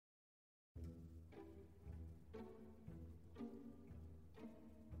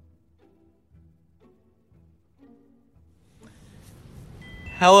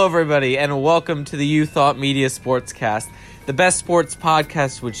Hello, everybody, and welcome to the You Thought Media Sportscast, the best sports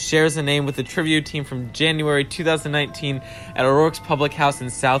podcast which shares a name with the trivia team from January 2019 at O'Rourke's Public House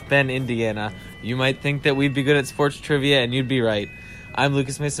in South Bend, Indiana. You might think that we'd be good at sports trivia, and you'd be right. I'm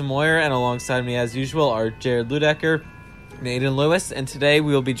Lucas Mason-Moyer, and alongside me, as usual, are Jarod Ludecker and Aidan Lewis, and today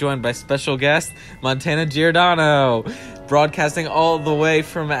we will be joined by special guest, Montana Giordano, broadcasting all the way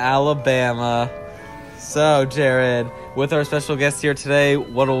from Alabama. So, Jarod, with our special guest here today,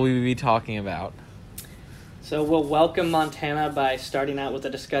 what will we be talking about? So we'll welcome Montana by starting out with a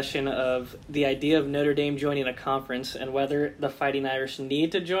discussion of the idea of Notre Dame joining a conference and whether the Fighting Irish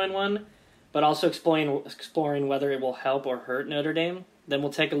need to join one, but also exploring whether it will help or hurt Notre Dame. Then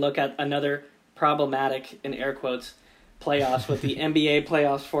we'll take a look at another problematic, in air quotes, playoffs with the NBA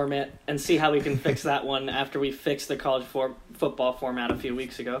playoffs format and see how we can fix that one after we fixed the college football format a few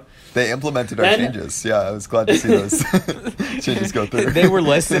weeks ago. They implemented our changes. Yeah, I was glad to see those changes go through. They were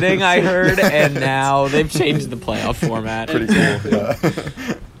listening, I heard, and now they've changed the playoff format. Pretty cool, yeah.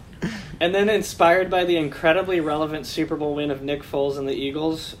 And then inspired by the incredibly relevant Super Bowl win of Nick Foles and the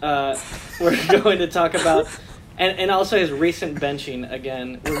Eagles, we're going to talk about, and also his recent benching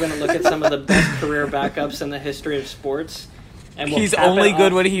again. We're going to look at some of the best career backups in the history of sports. And he's only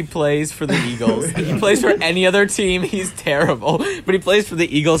good when he plays for the Eagles. He plays for any other team, he's terrible. But he plays for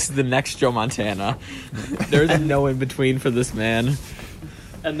the Eagles, he's the next Joe Montana. There's no in-between for this man.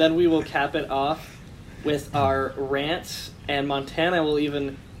 And then we will cap it off with our rants, and Montana will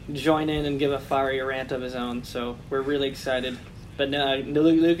even join in and give a fiery rant of his own. So we're really excited. But no,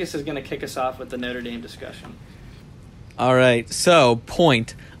 Lucas is going to kick us off with the Notre Dame discussion. All right, so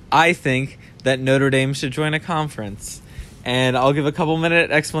point. I think that Notre Dame should join a conference. And I'll give a couple-minute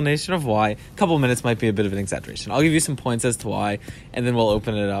explanation of why. A couple minutes might be a bit of an exaggeration. I'll give you some points as to why, and then we'll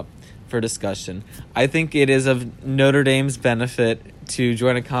open it up for discussion. I think it is of Notre Dame's benefit to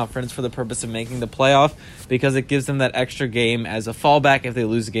join a conference for the purpose of making the playoff because it gives them that extra game as a fallback if they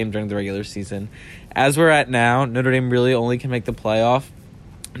lose a game during the regular season. As we're at now, Notre Dame really only can make the playoff.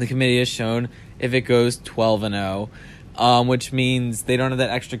 The committee has shown if it goes 12-0. Which means they don't have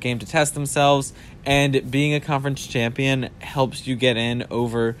that extra game to test themselves, and being a conference champion helps you get in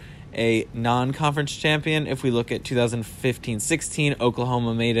over a non-conference champion. If we look at 2015-16,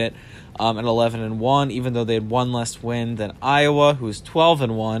 Oklahoma made it at 11-1, even though they had one less win than Iowa, who was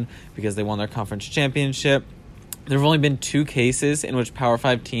 12-1 because they won their conference championship. There have only been two cases in which Power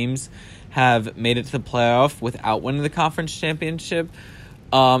 5 teams have made it to the playoff without winning the conference championship,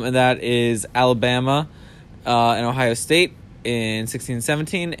 and that is Alabama and Ohio State in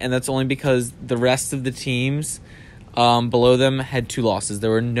 16-17, and that's only because the rest of the teams below them had two losses.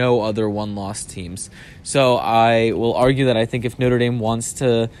 There were no other one-loss teams. So I will argue that I think if Notre Dame wants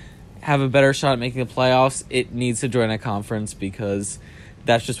to have a better shot at making the playoffs, it needs to join a conference because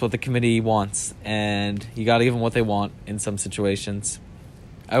that's just what the committee wants, and you got to give them what they want in some situations.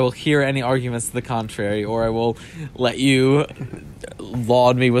 I will hear any arguments to the contrary, or I will let you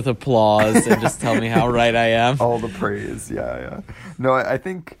laud me with applause and just tell me how right I am. All the praise, yeah. No, I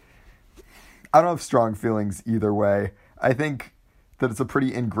think I don't have strong feelings either way. I think that it's a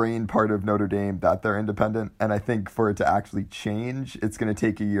pretty ingrained part of Notre Dame that they're independent, and I think for it to actually change, it's going to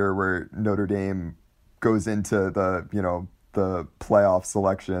take a year where Notre Dame goes into the playoff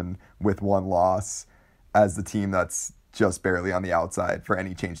selection with one loss as the team that's just barely on the outside for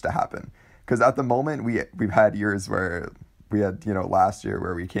any change to happen. Because at the moment, we've had years where we had, last year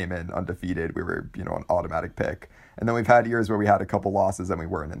where we came in undefeated, we were, an automatic pick. And then we've had years where we had a couple losses and we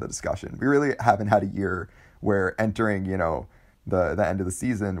weren't in the discussion. We really haven't had a year where entering, the end of the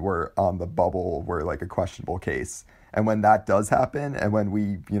season, we're on the bubble, we're like a questionable case. And when that does happen, and when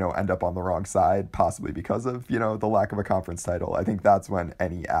we, end up on the wrong side, possibly because of, the lack of a conference title, I think that's when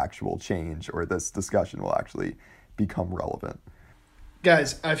any actual change or this discussion will actually become relevant.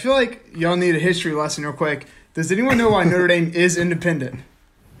 Guys, I feel like y'all need a history lesson real quick. Does anyone know why Notre Dame is independent?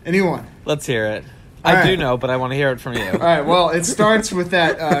 Anyone? Let's hear it. I do know, but I want to hear it from you. All right, well, it starts with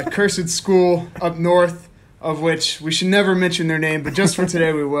that cursed school up north, of which we should never mention their name, but just for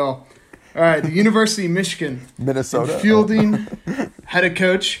today we will. All right, the University of Michigan. Minnesota. Fielding had a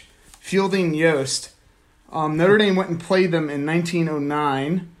coach, Fielding Yost. Notre Dame went and played them in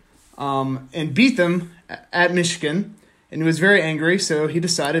 1909 and beat them at Michigan, and he was very angry, so he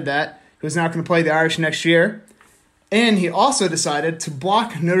decided that he was not going to play the Irish next year. And he also decided to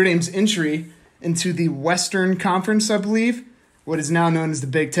block Notre Dame's entry into the Western Conference, I believe, what is now known as the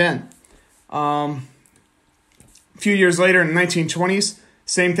Big Ten. A few years later, in the 1920s,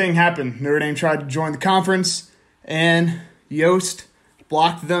 same thing happened. Notre Dame tried to join the conference, and Yost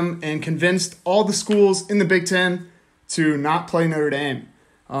blocked them and convinced all the schools in the Big Ten to not play Notre Dame.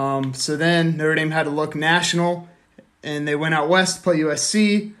 So then Notre Dame had to look national, and they went out west to play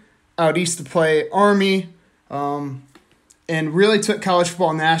USC, out east to play Army, and really took college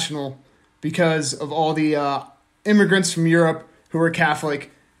football national because of all the immigrants from Europe who were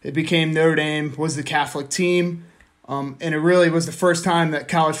Catholic. It became Notre Dame was the Catholic team, and it really was the first time that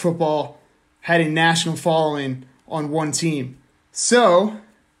college football had a national following on one team. So,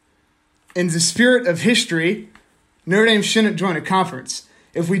 in the spirit of history, Notre Dame shouldn't join a conference.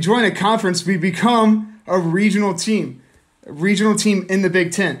 If we join a conference, we become a regional team in the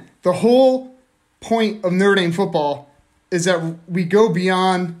Big Ten. The whole point of Notre Dame football is that we go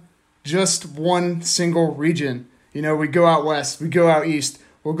beyond just one single region. You know, we go out west, we go out east.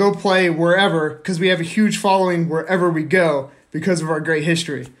 We'll go play wherever because we have a huge following wherever we go because of our great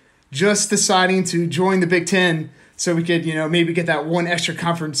history. Just deciding to join the Big Ten so we could, maybe get that one extra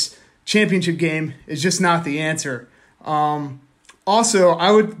conference championship game is just not the answer. Also,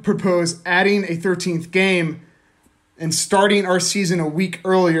 I would propose adding a 13th game and starting our season a week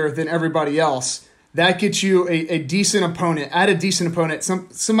earlier than everybody else. That gets you a decent opponent. Add a decent opponent.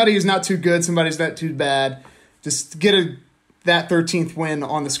 Somebody who's not too good, somebody who's not too bad. Just get that 13th win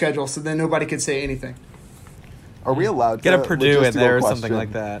on the schedule so then nobody could say anything. Are we allowed to get a Purdue in there or question, something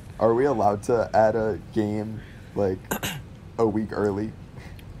like that? Are we allowed to add a game like a week early?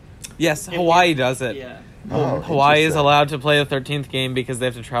 Yes, Hawaii does it. Yeah. Hawaii is allowed to play a 13th game because they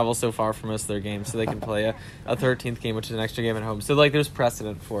have to travel so far for most of their games, so they can play a 13th game, which is an extra game at home. So, there's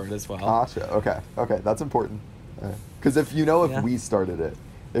precedent for it as well. Gotcha. Okay, that's important. Because if we started it,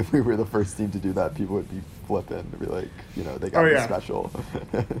 if we were the first team to do that, people would be flipping and be like, they got me special.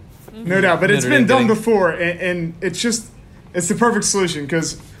 No doubt, but it's been done before, and it's the perfect solution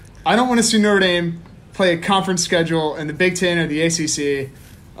because I don't want to see Notre Dame play a conference schedule in the Big Ten or the ACC.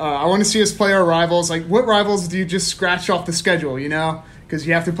 I want to see us play our rivals. Like, what rivals do you just scratch off the schedule, because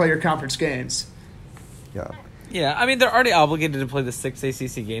you have to play your conference games. Yeah. Yeah, I mean, they're already obligated to play the 6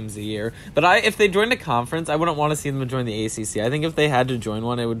 ACC games a year. But if they joined a conference, I wouldn't want to see them join the ACC. I think if they had to join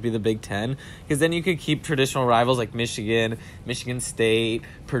one, it would be the Big Ten. Because then you could keep traditional rivals like Michigan, Michigan State,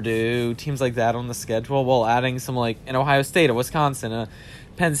 Purdue, teams like that on the schedule, while adding some, an Ohio State, a Wisconsin,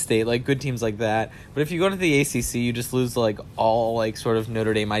 Penn State, good teams like that. But if you go to the ACC, you just lose, all, sort of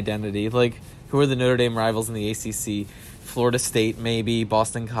Notre Dame identity. Who are the Notre Dame rivals in the ACC? Florida State, maybe.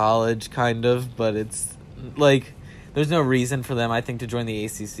 Boston College, kind of. But it's... there's no reason for them, I think, to join the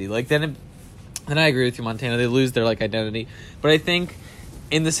ACC. Then I agree with you, Montana. They lose their, identity. But I think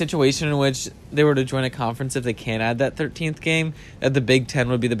in the situation in which they were to join a conference, if they can't add that 13th game, that the Big Ten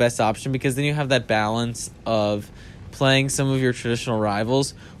would be the best option because then you have that balance of playing some of your traditional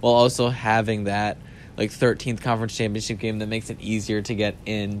rivals while also having that, 13th conference championship game that makes it easier to get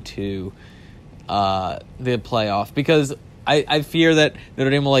into the playoff. Because I fear that Notre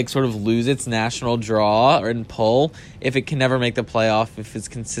Dame will sort of lose its national draw and pull if it can never make the playoff, if it's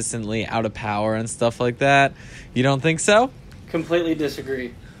consistently out of power and stuff like that. You don't think so? Completely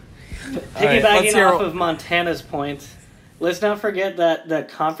disagree. Right, Piggybacking off of Montana's point, let's not forget that the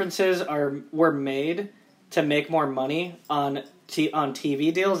conferences were made to make more money on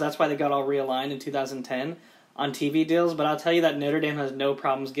TV deals. That's why they got all realigned in 2010 on TV deals. But I'll tell you that Notre Dame has no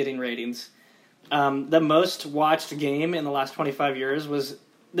problems getting ratings. The most watched game in the last 25 years was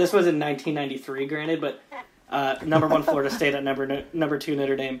in 1993, granted, but number one Florida State at number two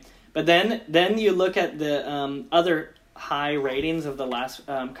Notre Dame. But then you look at the other high ratings of the last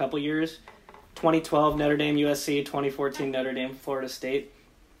couple years. 2012 Notre Dame USC, 2014 Notre Dame Florida State.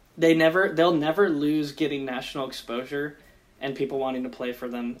 They'll never lose getting national exposure and people wanting to play for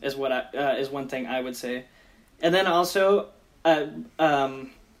them is one thing I would say. And then also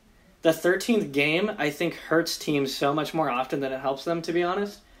the 13th game, I think, hurts teams so much more often than it helps them, to be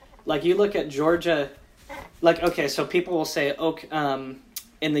honest. You look at Georgia, so people will say,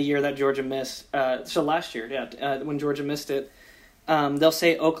 in the year that Georgia missed, so last year, when Georgia missed it, they'll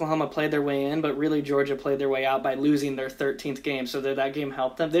say Oklahoma played their way in, but really Georgia played their way out by losing their 13th game, so that game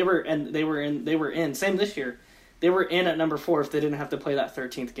helped them. They were in. Same this year. They were in at number 4 if they didn't have to play that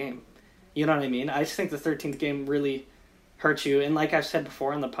 13th game. You know what I mean? I just think the 13th game really hurt you. And like I've said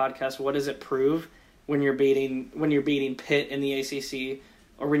before on the podcast, what does it prove when you're beating Pitt in the ACC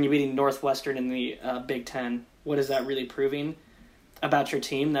or when you're beating Northwestern in the Big Ten? What is that really proving about your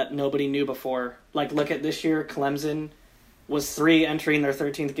team that nobody knew before? Look at this year, Clemson was 3 entering their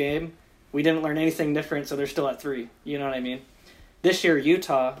 13th game. We didn't learn anything different, so they're still at 3. You know what I mean? This year,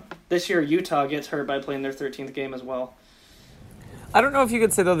 Utah gets hurt by playing their 13th game as well. I don't know if you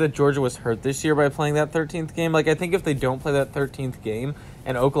could say, though, that Georgia was hurt this year by playing that 13th game. Like, I think if they don't play that 13th game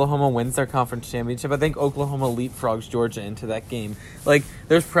and Oklahoma wins their conference championship, I think Oklahoma leapfrogs Georgia into that game. Like,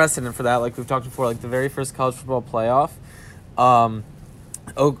 there's precedent for that. Like, we've talked before, like, the very first college football playoff,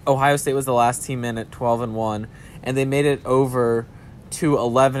 Ohio State was the last team in at 12-1, and they made it over to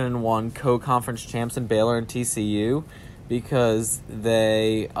 11-1 co-conference champs in Baylor and TCU because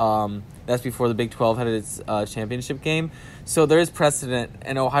they that's before the Big 12 had its championship game. So there is precedent,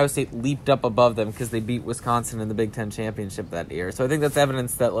 and Ohio State leaped up above them because they beat Wisconsin in the Big Ten championship that year. So I think that's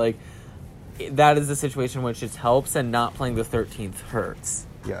evidence that, like, that is the situation in which it helps, and not playing the 13th hurts.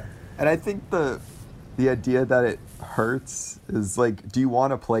 Yeah. And I think the idea that it hurts is, like, do you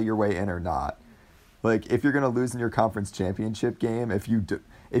want to play your way in or not? Like, if you're going to lose in your conference championship game, if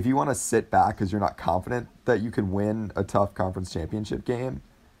you want to sit back because you're not confident that you can win a tough conference championship game,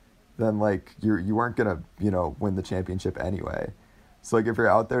 then, like, you weren't going to, win the championship anyway. So, like, if you're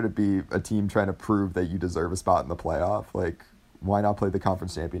out there to be a team trying to prove that you deserve a spot in the playoff, like, why not play the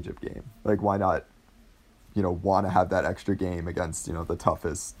conference championship game? Like, why not, want to have that extra game against, the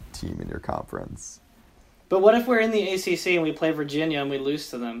toughest team in your conference? But what if we're in the ACC and we play Virginia and we lose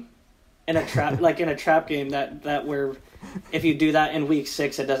to them in a trap, like in a trap game that where if you do that in week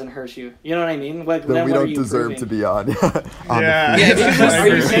 6, it doesn't hurt you. You know what I mean? Like, then we what don't deserve to be on. Yeah. Are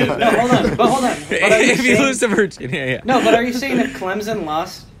you saying? No, hold on. But If you lose to Virginia, yeah. No, but are you saying if Clemson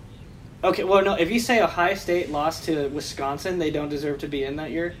lost? Okay, well, no. If you say Ohio State lost to Wisconsin, they don't deserve to be in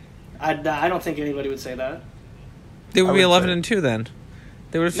that year. I don't think anybody would say that. They would be 11-2 then.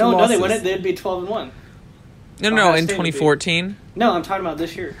 They would have No, they wouldn't. They'd be 12-1. No, in 2014. No, I'm talking about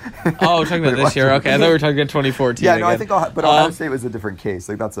this year. Oh, we're talking about this year. Okay, I thought we were talking about 2014. Yeah, no, again. I think Ohio State was a different case.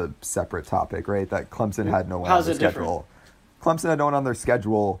 Like, that's a separate topic, right? That Clemson had no one on their schedule. Clemson had no one on their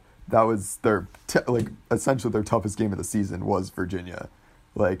schedule. That was their essentially their toughest game of the season was Virginia.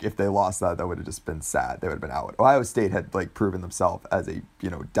 Like, if they lost that would have just been sad. They would have been out. Ohio State had, like, proven themselves as a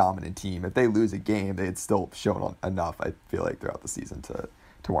dominant team. If they lose a game, they had still shown enough, I feel like, throughout the season to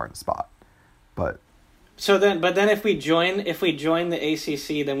warrant a spot. But if we join the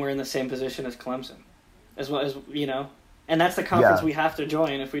ACC, then we're in the same position as Clemson, as well as and that's the conference we have to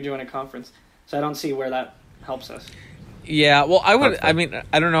join if we join a conference. So I don't see where that helps us. Yeah, well, I mean,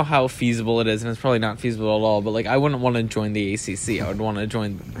 I don't know how feasible it is, and it's probably not feasible at all, but, like, I wouldn't want to join the ACC. I would want to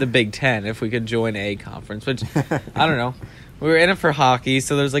join the Big Ten if we could join a conference, which, I don't know. We were in it for hockey,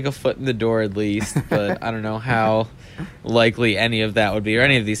 so there's, like, a foot in the door at least, but I don't know how likely any of that would be, or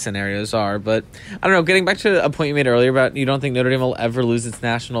any of these scenarios are, but I don't know. Getting back to a point you made earlier about you don't think Notre Dame will ever lose its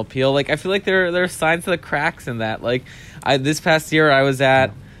national appeal, like, I feel like there are signs of the cracks in that. Like, this past year I was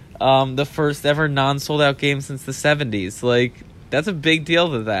at the first ever non-sold out game since the 70s. Like, that's a big deal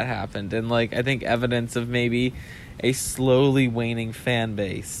that happened, and, like, I think evidence of maybe a slowly waning fan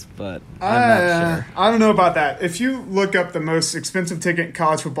base, but I'm not sure. I don't know about that. If you look up the most expensive ticket in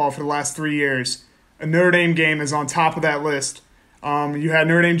college football for the last 3 years, a Notre Dame game is on top of that list. You had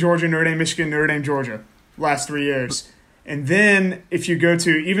Notre Dame, Georgia, Notre Dame, Michigan, Notre Dame, Georgia, last 3 years. And then if you go to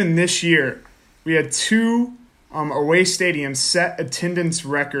even this year, we had 2 away stadiums set attendance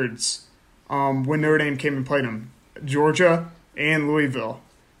records when Notre Dame came and played them, Georgia and Louisville.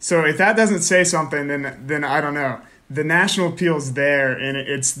 So if that doesn't say something, then I don't know. The national appeal is there, and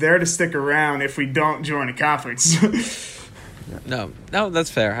it's there to stick around if we don't join a conference. No,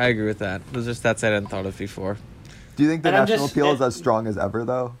 that's fair. I agree with that. Those are stats I hadn't thought of before. Do you think the national appeal is as strong as ever,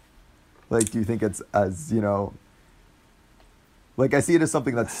 though? Like, do you think it's as, like, I see it as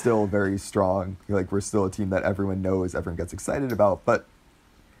something that's still very strong. Like, we're still a team that everyone knows, everyone gets excited about, but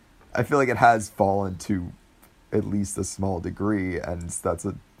I feel like it has fallen to at least a small degree, and that's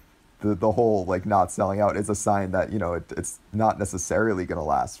the whole, like, not selling out is a sign that, it's not necessarily going to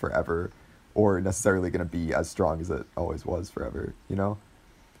last forever or necessarily going to be as strong as it always was forever,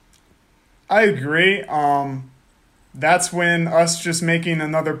 I agree. That's when us just making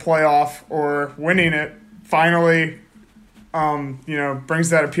another playoff or winning it finally, brings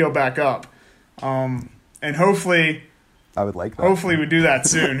that appeal back up. And hopefully, I would like that. Hopefully we do that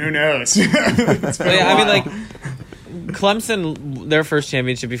soon. Who knows? I mean, like, Clemson, their first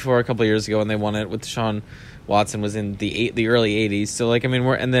championship before a couple of years ago when they won it with Deshaun Watson was in the early 80s. So, like, I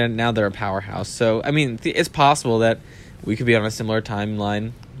mean, now they're a powerhouse. So, I mean, it's possible that we could be on a similar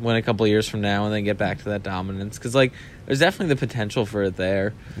timeline win a couple of years from now and then get back to that dominance. Because, like, there's definitely the potential for it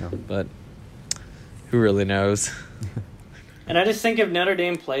there. Yeah. But who really knows? And I just think if Notre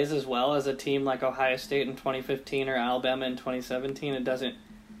Dame plays as well as a team like Ohio State in 2015 or Alabama in 2017, it doesn't.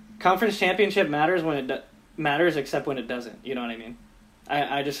 Conference championship matters when it matters, except when it doesn't. You know what I mean?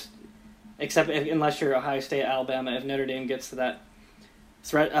 I just, unless you're Ohio State, Alabama, if Notre Dame gets to that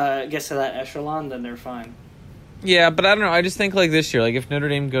gets to that echelon, then they're fine. Yeah, but I don't know. I just think like this year, like if Notre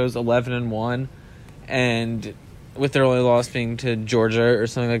Dame goes 11-1, and with their only loss being to Georgia or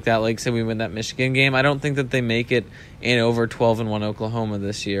something like that, like say we win that Michigan game, I don't think that they make it in over 12-1 Oklahoma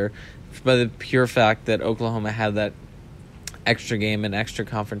this year, by the pure fact that Oklahoma had that extra game and extra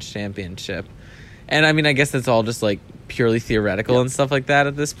conference championship. And I mean, I guess that's all just like purely theoretical and stuff like that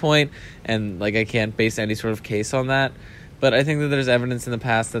at this point, and like I can't base any sort of case on that. But I think that there's evidence in the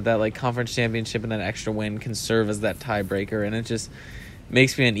past that like conference championship and that extra win can serve as that tiebreaker, and it just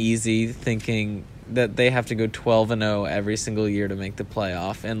makes me uneasy thinking that they have to go 12-0 every single year to make the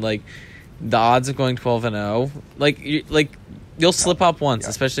playoff. And like the odds of going 12-0, you'll slip up once,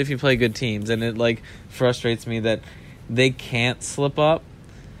 especially if you play good teams, and it like frustrates me that they can't slip up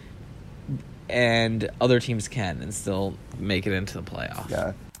and other teams can and still make it into the playoff.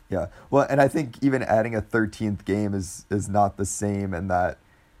 Yeah. Well, and I think even adding a 13th game is not the same in that,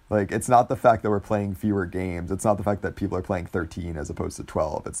 like, it's not the fact that we're playing fewer games. It's not the fact that people are playing 13 as opposed to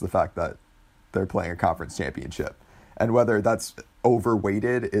 12. It's the fact that they're playing a conference championship. And whether that's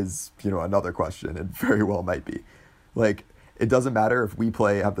overweighted is, another question. It very well might be. Like, it doesn't matter if we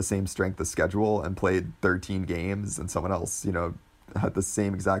have the same strength of schedule and played 13 games and someone else, had the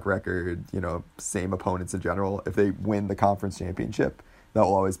same exact record, same opponents in general. If they win the conference championship, that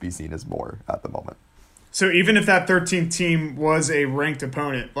will always be seen as more at the moment. So even if that 13th team was a ranked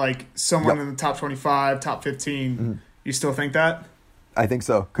opponent, like someone in the top 25, top 15, you still think that? I think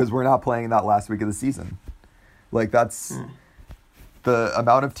so, because we're not playing that last week of the season. Like, that's the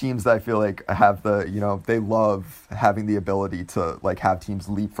amount of teams that I feel like have they love having the ability to, like, have teams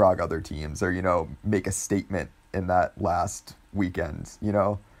leapfrog other teams or, make a statement in that last weekend,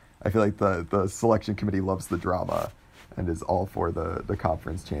 I feel like the selection committee loves the drama and is all for the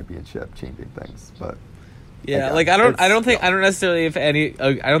conference championship changing things. But yeah, I don't think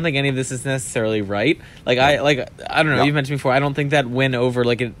any of this is necessarily right. Like I don't know, you mentioned before, I don't think that win over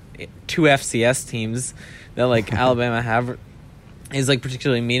like two FCS teams that like Alabama have is like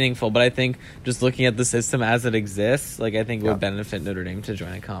particularly meaningful, but I think just looking at the system as it exists, like I think it would benefit Notre Dame to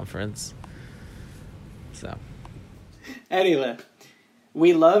join a conference. So anyway,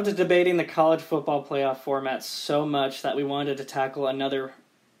 we loved debating the college football playoff format so much that we wanted to tackle another,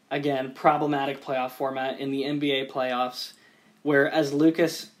 again, problematic playoff format in the NBA playoffs, where, as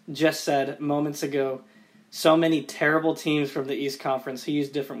Lucas just said moments ago, so many terrible teams from the East Conference, he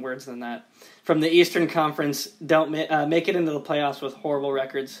used different words than that, from the Eastern Conference don't make it into the playoffs with horrible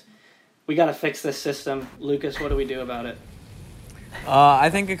records. We got to fix this system. Lucas, what do we do about it? I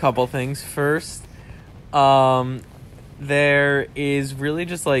think a couple things. First, there is really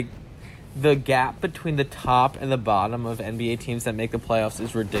just like the gap between the top and the bottom of NBA teams that make the playoffs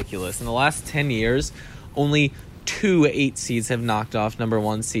is ridiculous. In the last 10 years, only 2 8 seeds have knocked off number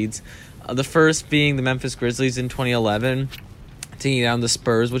 1 seeds. The first being the Memphis Grizzlies in 2011, taking down the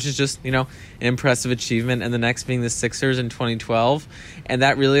Spurs, which is just, an impressive achievement. And the next being the Sixers in 2012. And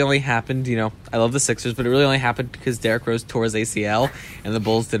that really only happened, I love the Sixers, but it really only happened because Derrick Rose tore his ACL, and the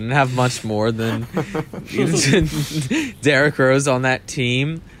Bulls didn't have much more than Derrick Rose on that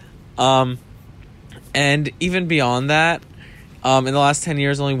team. And even beyond that, in the last 10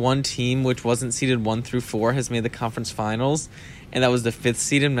 years, only one team, which wasn't seeded 1 through 4, has made the conference finals, and that was the 5th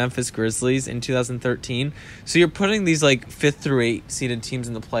seeded Memphis Grizzlies in 2013. So you're putting these like 5th through 8 seeded teams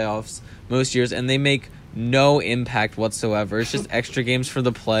in the playoffs most years, and they make no impact whatsoever. It's just extra games for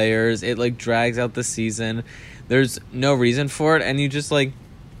the players. It like drags out the season. There's no reason for it, and you just like,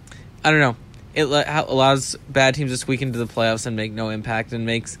 I don't know. It allows bad teams to squeak into the playoffs and make no impact, and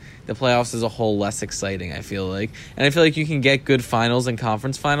makes the playoffs as a whole less exciting, I feel like. And I feel like you can get good finals and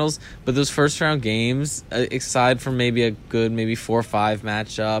conference finals, but those first-round games, aside from maybe a good 4-5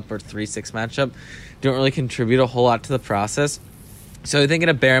 matchup or 3-6 matchup, don't really contribute a whole lot to the process. So I think at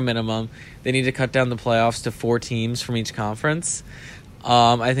a bare minimum, they need to cut down the playoffs to 4 teams from each conference.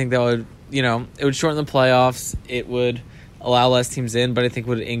 I think that would, it would shorten the playoffs. It would allow less teams in, but I think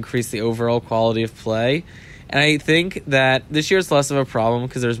would increase the overall quality of play. And I think that this year is less of a problem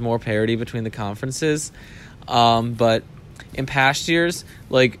because there's more parity between the conferences. But in past years,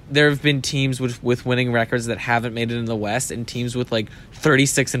 like, there have been teams with winning records that haven't made it in the West, and teams with like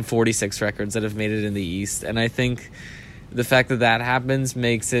 36 and 46 records that have made it in the East. And I think the fact that happens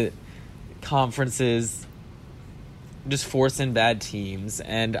makes it conferences just force in bad teams,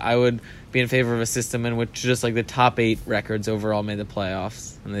 and I would be in favor of a system in which just like the top 8 records overall made the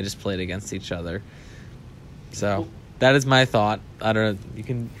playoffs and they just played against each other. So that is my thought. I don't know, you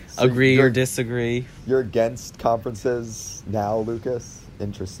can agree or disagree. You're against conferences now, Lucas?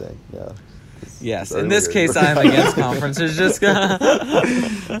 Interesting. Yeah. Yes, in this case, I'm against conferences. Just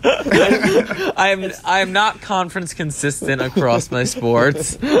I'm not conference consistent across my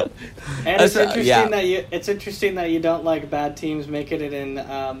sports. And it's interesting that you don't like bad teams making it in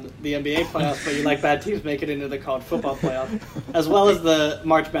the NBA playoffs, but you like bad teams making it into the college football playoff, as well as the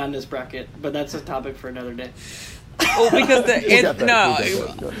March Madness bracket. But that's a topic for another day. Well, because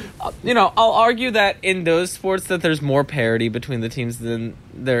I'll argue that in those sports that there's more parity between the teams than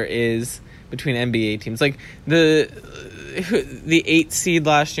there is between NBA teams. Like the 8th seed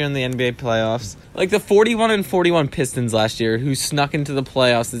last year in the NBA playoffs, like the 41-41 Pistons last year, who snuck into the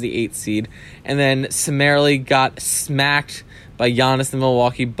playoffs as the 8th seed, and then summarily got smacked by Giannis and the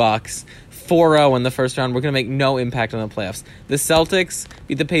Milwaukee Bucks 4-0 in the first round. We're going to make no impact on the playoffs. The Celtics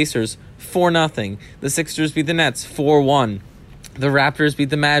beat the Pacers 4-0. The Sixers beat the Nets 4-1. The Raptors beat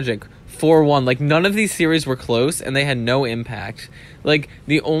the Magic 4-1. Like, none of these series were close, and they had no impact. Like,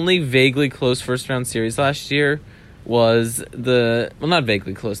 the only vaguely close first-round series last year was not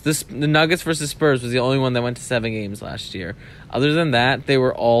vaguely close. The Nuggets versus Spurs was the only one that went to 7 games last year. Other than that, they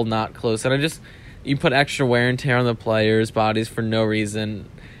were all not close. And you put extra wear and tear on the players' bodies for no reason.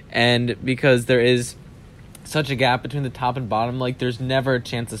 And because there is such a gap between the top and bottom, like, there's never a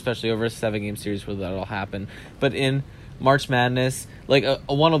chance, especially over a 7-game series, where that'll happen. But in March Madness, like, a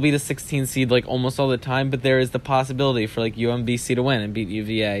one will beat a 16 seed, like, almost all the time, but there is the possibility for, like, UMBC to win and beat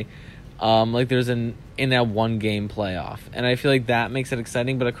UVA. Like, there's in a 1-game playoff. And I feel like that makes it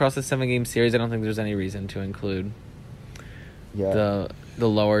exciting, but across a 7-game series, I don't think there's any reason to include the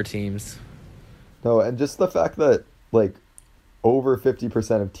lower teams. No, and just the fact that, like, over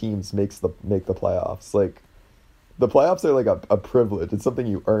 50% of teams make the playoffs. Like, the playoffs are, like, a privilege. It's something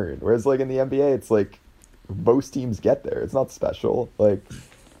you earn. Whereas, like, in the NBA, it's, like, most teams get there. It's not special. Like,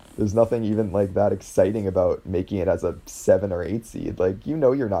 there's nothing even, like, that exciting about making it as a 7 or 8 seed. Like, you're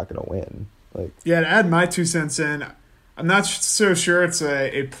not going to win. Like, yeah, to add my 2 cents in, I'm not so sure it's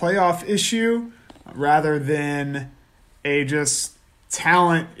a playoff issue rather than a just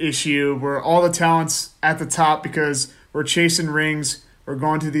talent issue where all the talent's at the top because we're chasing rings, we're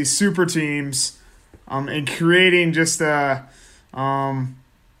going to these super teams, and creating just a bad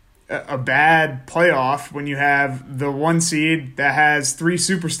playoff when you have the 1 seed that has 3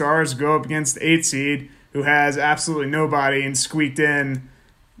 superstars go up against the 8 seed who has absolutely nobody and squeaked in,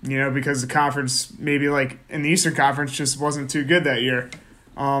 because the conference, maybe like in the Eastern Conference, just wasn't too good that year.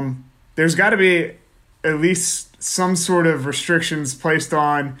 There's got to be at least some sort of restrictions placed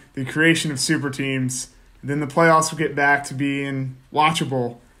on the creation of super teams. Then the playoffs will get back to being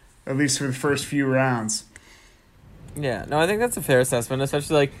watchable, at least for the first few rounds. Yeah, no, I think that's a fair assessment,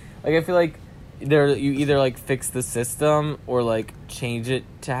 especially like I feel like you either like fix the system or like change it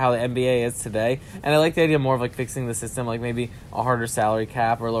to how the NBA is today. And I like the idea more of like fixing the system, like maybe a harder salary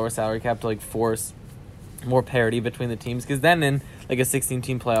cap or a lower salary cap to like force more parity between the teams, because then in like a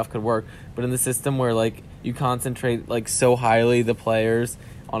 16-team playoff could work. But in the system where like you concentrate like so highly the players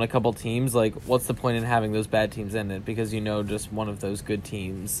on a couple teams, like what's the point in having those bad teams in it? Because just one of those good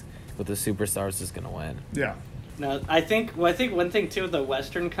teams with the superstars is going to win. Yeah. No, I think one thing too with the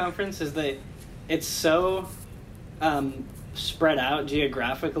Western Conference is that it's so spread out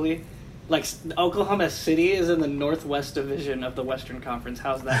geographically. Like Oklahoma City is in the Northwest Division of the Western Conference.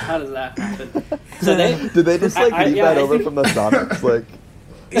 How does that happen? So did they just leave that over from the Sonics? Like,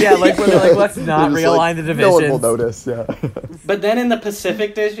 yeah, like when they're like, let's not realign the divisions. No one will notice. Yeah. But then in the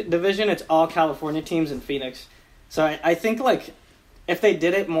Pacific Division, it's all California teams in Phoenix. So I think like if they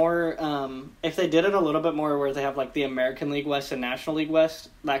did it more, if they did it a little bit more, where they have like the American League West and National League West,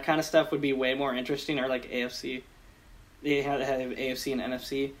 that kind of stuff would be way more interesting. Or like AFC. They have AFC and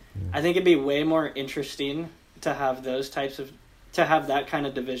NFC. Yeah. I think it'd be way more interesting to have that kind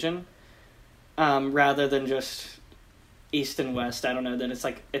of division, rather than just East and West. I don't know. Then it's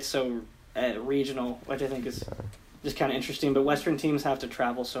so regional, which I think is just kind of interesting. But Western teams have to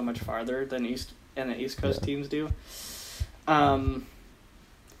travel so much farther than the East Coast teams do. I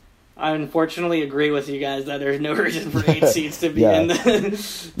unfortunately agree with you guys that there's no reason for 8 seeds to be in the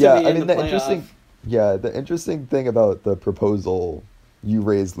playoff. The interesting thing about the proposal you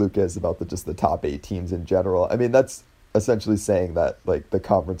raised, Lucas, about the top 8 teams in general, I mean, that's essentially saying that, like, the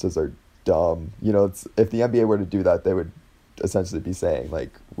conferences are dumb. If the NBA were to do that, they would essentially be saying, like,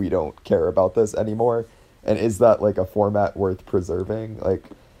 we don't care about this anymore. And is that, like, a format worth preserving? Like,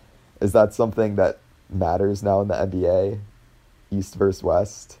 is that something that matters now in the NBA, East versus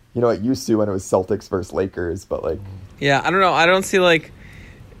West? It used to when it was Celtics versus Lakers, but, like... Yeah, I don't know. I don't see, like,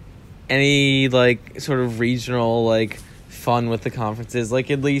 any like sort of regional like fun with the conferences, like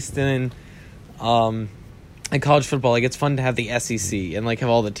at least in like college football, like it's fun to have the SEC and like have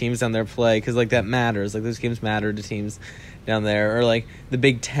all the teams down there play because like that matters. Like those games matter to teams down there, or like the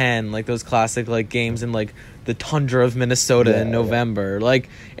Big Ten, like those classic like games in like the tundra of Minnesota in November. Like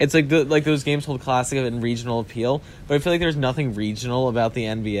it's like those games hold classic and regional appeal. But I feel like there's nothing regional about the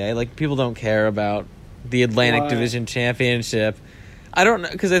NBA. Like people don't care about the Atlantic Division Championship. I don't know,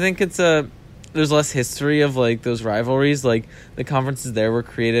 because I think there's less history of like those rivalries. Like the conferences there were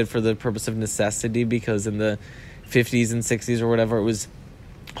created for the purpose of necessity because in the 50s and 60s or whatever, it was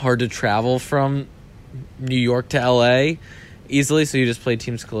hard to travel from New York to LA easily, so you just played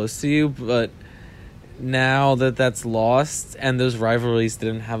teams close to you. But now that that's lost and those rivalries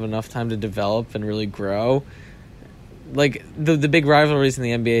didn't have enough time to develop and really grow, like the big rivalries in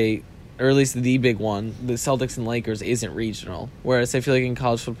the NBA, or at least the big one, the Celtics and Lakers, isn't regional. Whereas I feel like in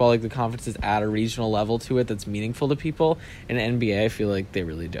college football, like the conferences add a regional level to it that's meaningful to people. In NBA, I feel like they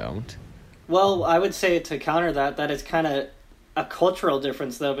really don't. Well, I would say to counter that it's kind of a cultural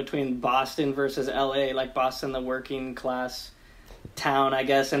difference, though, between Boston versus LA. Like Boston, the working class town, I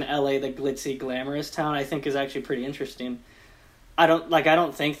guess, and LA, the glitzy, glamorous town, I think is actually pretty interesting. I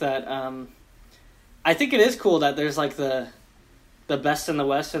don't think that... I think it is cool that there's like the best in the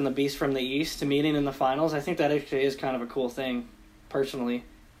West and the beast from the East meeting in the finals. I think that actually is kind of a cool thing, personally.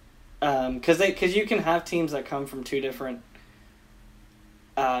 Because you can have teams that come from two different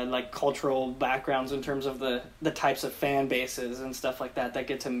like cultural backgrounds in terms of the types of fan bases and stuff like that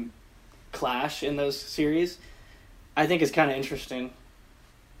get to clash in those series. I think it's kind of interesting.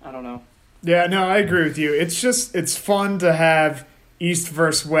 I don't know. Yeah, no, I agree with you. It's fun to have East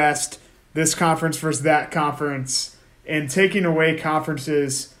versus West, this conference versus that conference. And taking away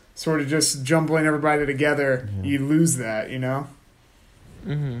conferences, sort of just jumbling everybody together, you lose that, you know?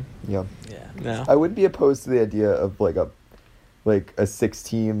 Mm-hmm. Yeah. Yeah. No. I wouldn't be opposed to the idea of like a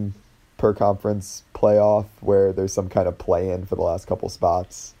 6-team per conference playoff where there's some kind of play-in for the last couple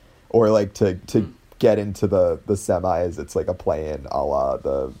spots, or like to get into the semis. It's like a play-in, a la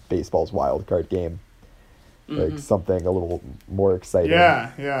the baseball's wild card game. Like something a little more exciting.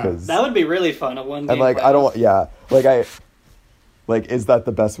 Yeah. That would be really fun. A one game. And like playoff. is that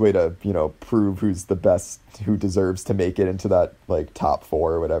the best way to, prove who's the best, who deserves to make it into that like top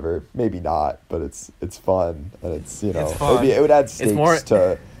 4 or whatever? Maybe not, but it's fun, and it's It's fun. it would add stakes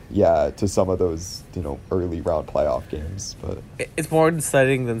to some of those early round playoff games. But it's more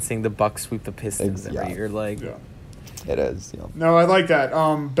exciting than seeing the Bucks sweep the Pistons every year. Like it is. No, I like that.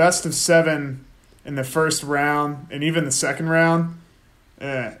 Best of 7 in the first round and even the second round.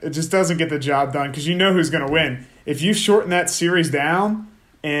 It just doesn't get the job done because you know who's going to win. If you shorten that series down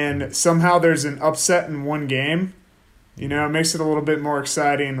and somehow there's an upset in one game, it makes it a little bit more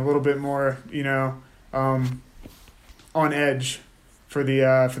exciting, a little bit more, on edge for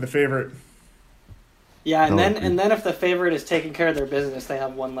the favorite. Yeah, and then if the favorite is taking care of their business, they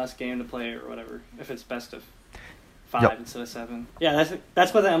have one less game to play or whatever. If it's best of 5 instead of 7. Yeah,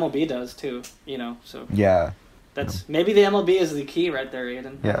 that's what the MLB does too. So yeah. That's maybe the MLB is the key right there,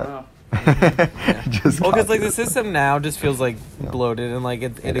 Aidan. Yeah. I don't know. Because like the system now just feels like bloated and like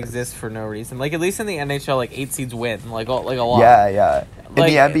it exists for no reason. Like at least in the NHL, like 8 seeds win, like a lot. Yeah. In the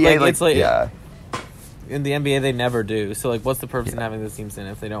NBA, it's like in the NBA they never do. So like, what's the purpose in having those teams in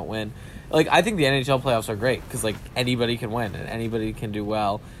if they don't win? Like I think the NHL playoffs are great because like anybody can win and anybody can do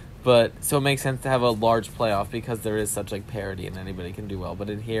well. But so it makes sense to have a large playoff because there is such like parity and anybody can do well. But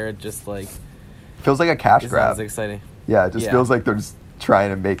in here, it just like feels like a cash it's grab. not as exciting. Yeah, it just feels like they're just trying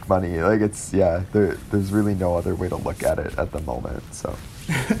to make money. Like it's there's really no other way to look at it at the moment. So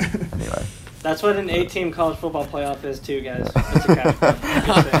anyway, that's what an 8-team college football playoff is too, guys. It's a cash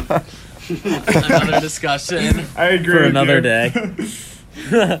grab. Another discussion. I agree for with another you. day.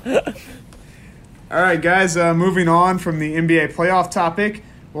 All right, guys. Moving on from the NBA playoff topic,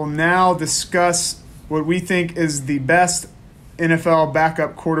 we'll now discuss what we think is the best NFL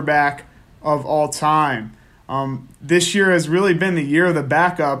backup quarterback of all time. This year has really been the year of the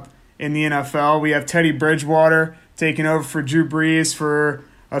backup in the NFL. We have Teddy Bridgewater taking over for Drew Brees for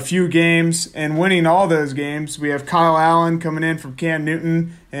a few games and winning all those games. We have Kyle Allen coming in from Cam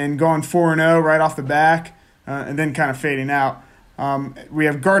Newton and going 4-0 right off the back and then kind of fading out. We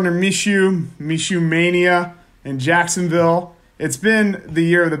have Gardner Minshew Mania in Jacksonville. It's been the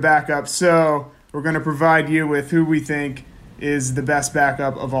year of the backup, so we're going to provide you with who we think is the best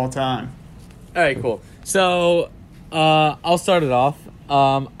backup of all time. All right, cool. So I'll start it off.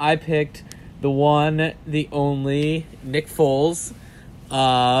 I picked the one, the only, Nick Foles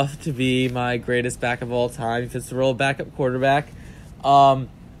to be my greatest backup of all time. He fits the role of backup quarterback. A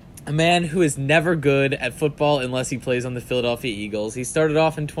man who is never good at football unless he plays on the Philadelphia Eagles. He started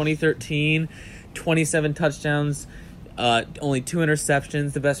off in 2013 27 touchdowns, only 2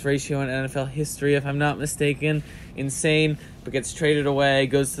 interceptions, the best ratio in NFL history, if I'm not mistaken. Insane, but gets traded away,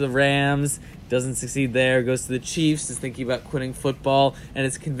 goes to the Rams, doesn't succeed there, goes to the Chiefs, is thinking about quitting football, and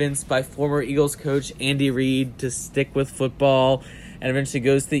is convinced by former Eagles coach Andy Reid to stick with football, and eventually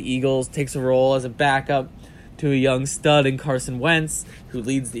goes to the Eagles, takes a role as a backup to a young stud in Carson Wentz, who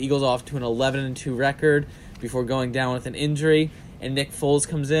leads the Eagles off to an 11-2 record before going down with an injury, and Nick Foles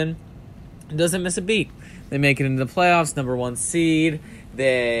comes in and doesn't miss a beat. They make it into the playoffs, number 1 seed.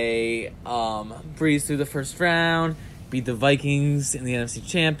 They breeze through the first round, beat the Vikings in the NFC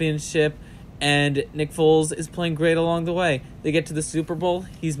Championship, and Nick Foles is playing great along the way. They get to the Super Bowl.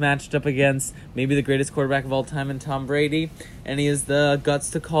 He's matched up against maybe the greatest quarterback of all time in Tom Brady, and he has the guts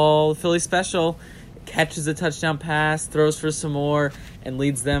to call Philly special, catches a touchdown pass, throws for some more, and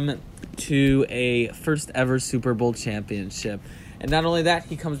leads them to a first ever Super Bowl championship. And not only that,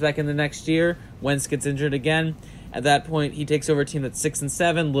 he comes back in the next year. Wentz gets injured again. At that point, he takes over a team that's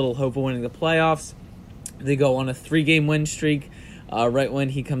 6-7, little hope of winning the playoffs. They go on a 3-game win streak right when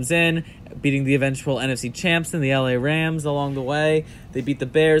he comes in, beating the eventual NFC champs and the LA Rams along the way. They beat the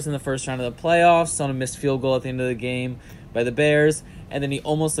Bears in the first round of the playoffs on a missed field goal at the end of the game by the Bears. And then he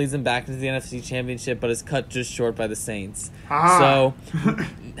almost leads them back into the NFC Championship, but is cut just short by the Saints. So,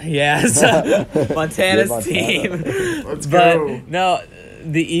 yes, Montana's team. Let's go. But, no,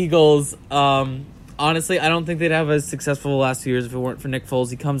 the Eagles, honestly, I don't think they'd have as successful the last few years if it weren't for Nick Foles.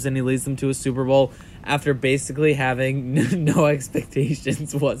 He comes in, he leads them to a Super Bowl after basically having no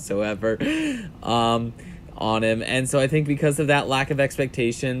expectations whatsoever on him. And so I think because of that lack of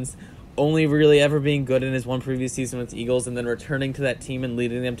expectations, only really ever being good in his one previous season with the Eagles, and then returning to that team and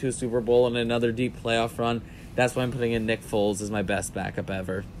leading them to a Super Bowl and another deep playoff run, that's why I'm putting in Nick Foles as my best backup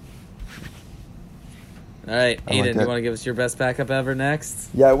ever. All right, Aidan, do you want to give us your best backup ever next?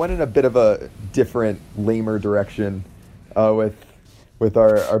 Yeah, I went in a bit of a different, lamer direction with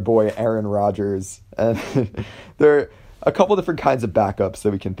our boy Aaron Rodgers. And there are a couple different kinds of backups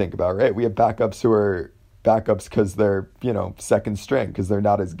that we can think about, right? We have backups who are backups because they're, second string, because they're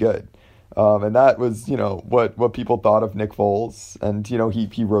not as good. And that was, what people thought of Nick Foles. And,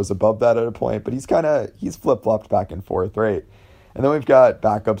 he rose above that at a point, but he's flip-flopped back and forth, right? And then we've got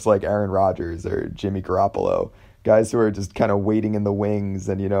backups like Aaron Rodgers or Jimmy Garoppolo, guys who are just kind of waiting in the wings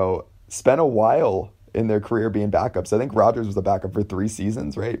and, spent a while in their career being backups. I think Rodgers was a backup for 3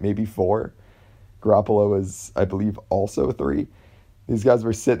 seasons, right? Maybe 4. Garoppolo was, I believe, also 3. These guys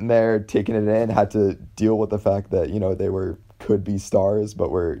were sitting there taking it in, had to deal with the fact that, they could be stars,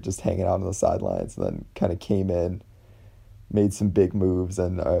 but were just hanging out on the sidelines, and then kind of came in, made some big moves,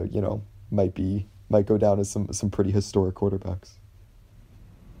 and, might go down as some pretty historic quarterbacks.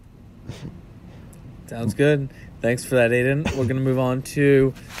 Sounds good. Thanks for that, Aidan. We're going to move on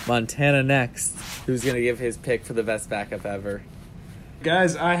to Montana next, who's going to give his pick for the best backup ever.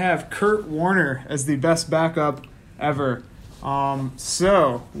 Guys, I have Kurt Warner as the best backup ever.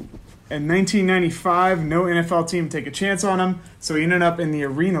 So, in 1995, no NFL team take a chance on him, so he ended up in the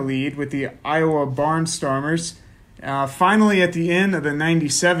arena lead with the Iowa Barnstormers. Finally, at the end of the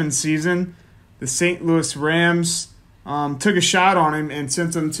 97 season, the St. Louis Rams took a shot on him and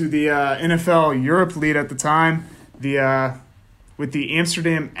sent him to the NFL Europe lead at the time, with the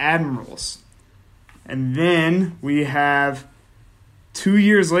Amsterdam Admirals. And then we have 2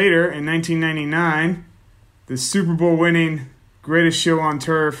 years later, in 1999, the Super Bowl winning greatest show on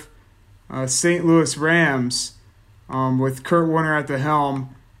turf, St. Louis Rams, with Kurt Warner at the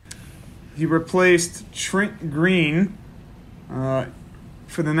helm. He replaced Trent Green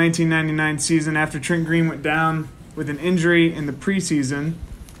for the 1999 season after Trent Green went down with an injury in the preseason.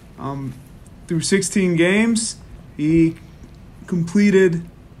 Through 16 games, he completed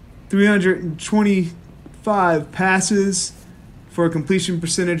 325 passes for a completion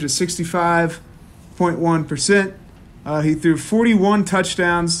percentage of 65.1%. He threw 41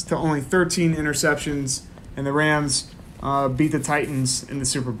 touchdowns to only 13 interceptions, and the Rams beat the Titans in the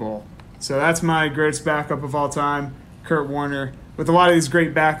Super Bowl. So that's my greatest backup of all time, Kurt Warner. With a lot of these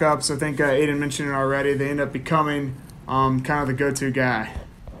great backups, I think Aidan mentioned it already, they end up becoming kind of the go-to guy.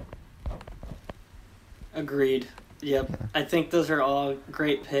 Agreed. Yep. I think those are all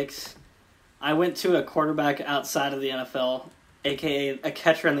great picks. I went to a quarterback outside of the NFL, a.k.a. a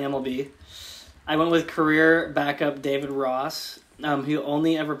catcher in the MLB. I went with career backup David Ross, who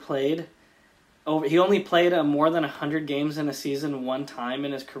only ever played. He only played more than 100 games in a season one time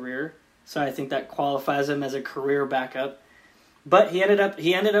in his career, so I think that qualifies him as a career backup. But he ended up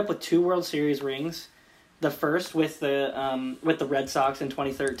with 2 World Series rings. The first with the Red Sox in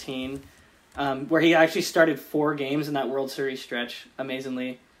 2013, where he actually started 4 games in that World Series stretch,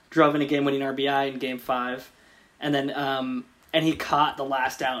 amazingly. drove in a game-winning RBI in Game 5, and then and he caught the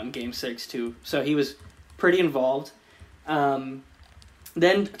last out in Game 6 too. So he was pretty involved.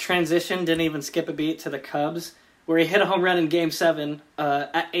 Then transition, didn't even skip a beat to the Cubs, where he hit a home run in Game 7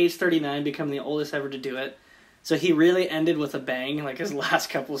 at age 39, becoming the oldest ever to do it. So he really ended with a bang, like his last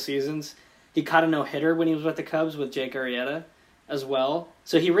couple of seasons. He caught a no-hitter when he was with the Cubs with Jake Arrieta as well.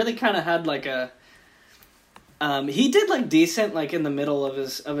 So he really kind of had like a... he did like decent like in the middle of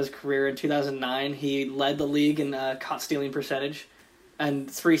his career in 2009. He led the league in caught stealing percentage. And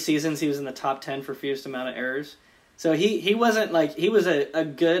 3 seasons he was in the top 10 for fewest amount of errors. So he wasn't like... He was a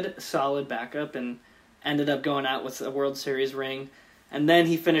good, solid backup and ended up going out with a World Series ring. And then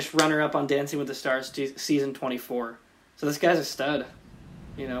he finished runner-up on Dancing with the Stars season 24. So this guy's a stud.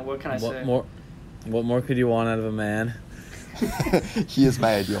 You know, what can I say? What more could you want out of a man? He is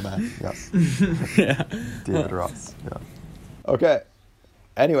my ideal man, yes. Yeah. David Ross, yeah. Okay.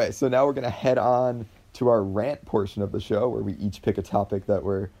 Anyway, so now we're going to head on to our rant portion of the show where we each pick a topic that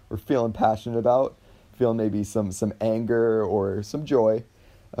we're feeling passionate about, feel maybe some anger or some joy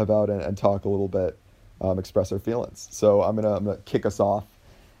about and talk a little bit, express our feelings. So I'm gonna kick us off.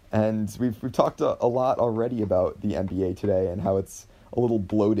 And we've talked a lot already about the NBA today and how it's a little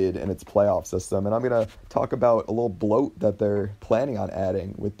bloated in its playoff system. And I'm going to talk about a little bloat that they're planning on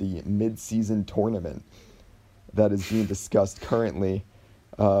adding with the mid-season tournament that is being discussed currently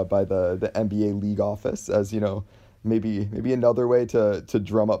by the NBA league office as, you know, maybe another way to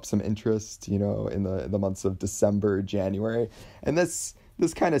drum up some interest, you know, in the months of December, January. And this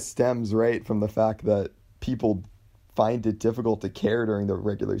kind of stems right from the fact that people find it difficult to care during the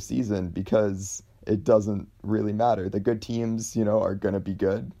regular season because it doesn't really matter. The good teams, you know, are going to be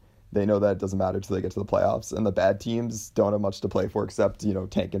good. They know that it doesn't matter till they get to the playoffs. And the bad teams don't have much to play for except, you know,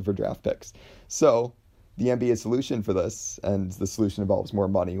 tanking for draft picks. So the NBA solution for this, and the solution involves more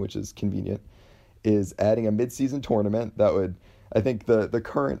money, which is convenient, is adding a mid-season tournament that would, I think the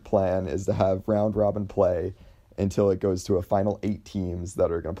current plan is to have round-robin play until it goes to a final 8 teams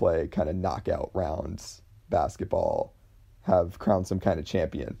that are going to play kind of knockout rounds basketball, have crowned some kind of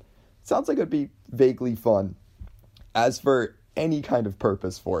champion. Sounds like it'd be vaguely fun. As for any kind of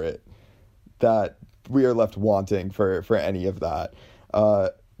purpose for it, that we are left wanting for any of that.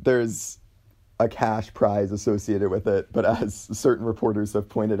 There's a cash prize associated with it, but as certain reporters have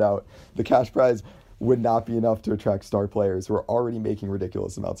pointed out, the cash prize would not be enough to attract star players who are already making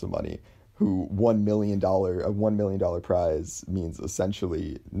ridiculous amounts of money, who a $1 million prize means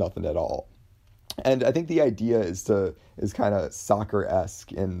essentially nothing at all. And I think the idea is kind of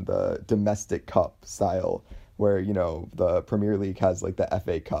soccer-esque in the domestic cup style, where, you know, the Premier League has like the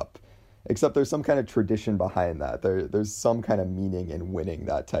FA Cup, except there's some kind of tradition behind that. There's some kind of meaning in winning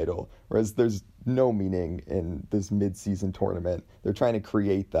that title, whereas there's no meaning in this mid-season tournament. They're trying to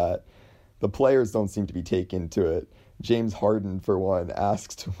create that. The players don't seem to be taken to it. James Harden, for one,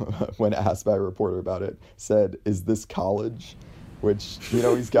 when asked by a reporter about it, said, "Is this college?" Which, you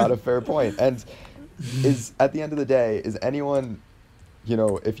know, he's got a fair point. And is, at the end of the day, is anyone, you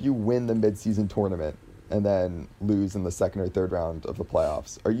know, if you win the mid-season tournament and then lose in the second or third round of the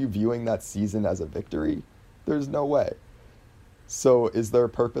playoffs, are you viewing that season as a victory? There's no way. So is there a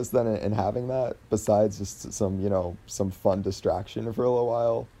purpose then in having that besides just some fun distraction for a little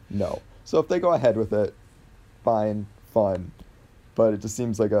while? No. So if they go ahead with it, fine, fun. But it just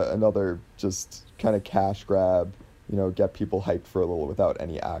seems like another just kind of cash grab, you know, get people hyped for a little without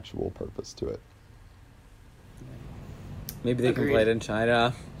any actual purpose to it. Maybe they can play it in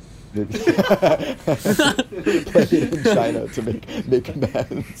China. Play it in China to make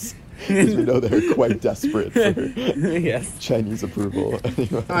amends. Because we know they're quite desperate for Yes. Chinese approval.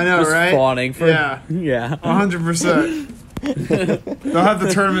 Anyway. I know, Just right? fawning for... Yeah. 100%. They'll have the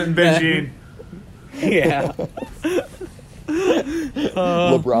tournament in Beijing. Yeah.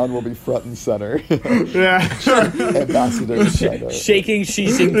 LeBron will be front and center. Yeah. Ambassador to China. Shaking Xi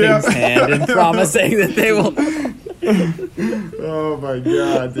Jinping's hand and promising that they will... Oh my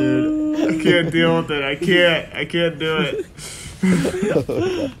god, dude. I can't deal with it. I can't do it.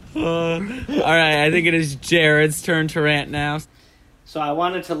 All right, I think it is Jared's turn to rant now. So I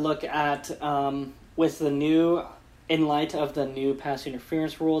wanted to look at, in light of the new pass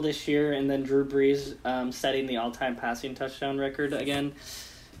interference rule this year, and then Drew Brees setting the all-time passing touchdown record again.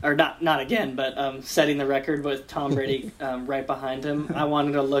 Or not again, but setting the record with Tom Brady right behind him. I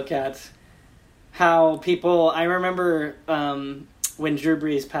wanted to look at how people... I remember when Drew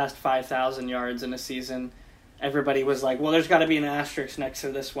Brees passed 5,000 yards in a season, everybody was like, well, there's got to be an asterisk next to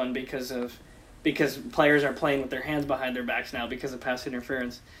this one because players are playing with their hands behind their backs now because of pass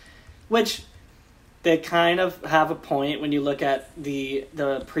interference. Which, they kind of have a point when you look at the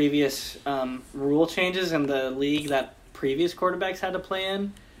previous rule changes in the league that previous quarterbacks had to play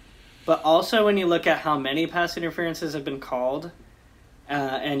in. But also when you look at how many pass interferences have been called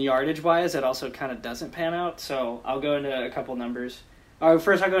and yardage-wise, it also kind of doesn't pan out. So I'll go into a couple numbers.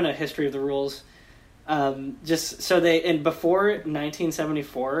 First, I'll go into history of the rules. Just so before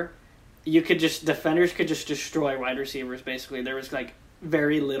 1974, defenders could just destroy wide receivers. Basically, there was like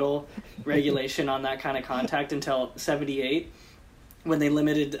very little regulation on that kind of contact until 78, when they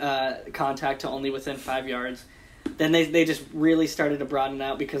limited contact to only within 5 yards. Then they just really started to broaden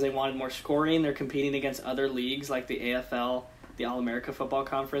out because they wanted more scoring. They're competing against other leagues like the AFL, the All-America Football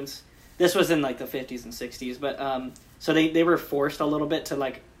Conference. This was in like the 50s and 60s, but so they were forced a little bit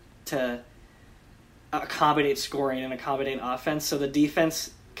to accommodate scoring and accommodate offense. So the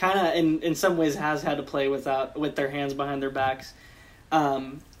defense kind of in some ways has had to play with their hands behind their backs.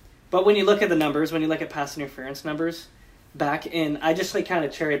 But when you look at the numbers, when you look at pass interference numbers, back in, I just like kind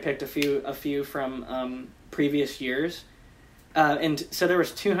of cherry picked a few from previous years, and so there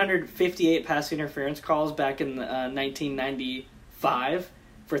was 258 pass interference calls back in 1995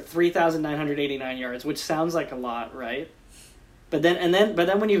 for 3,989 yards, which sounds like a lot, right? But then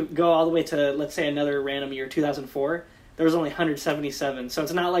when you go all the way to, let's say, another random year, 2004, there was only 177. So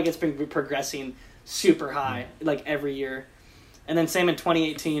it's not like it's been progressing super high like every year. And then same in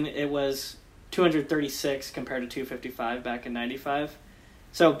 2018, it was 236 compared to 255 back in 95.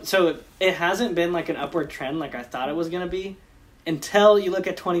 So it hasn't been like an upward trend like I thought it was going to be until you look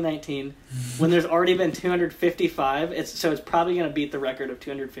at 2019 when there's already been 255. It's probably going to beat the record of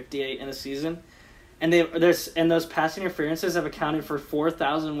 258 in a season. And those pass interferences have accounted for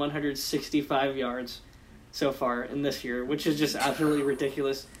 4,165 yards so far in this year, which is just absolutely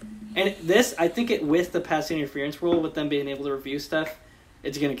ridiculous. And this, I think, with the pass interference rule, with them being able to review stuff,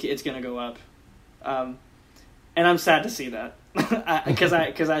 it's gonna go up. And I'm sad to see that because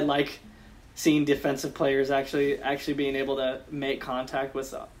I like seeing defensive players actually being able to make contact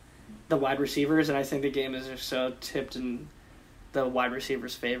with the wide receivers, and I think the game is just so tipped in the wide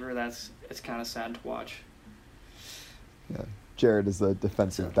receiver's favor it's kind of sad to watch. Yeah. Jarod, as a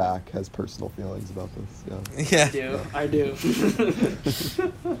defensive back, has personal feelings about this. Yeah. I do.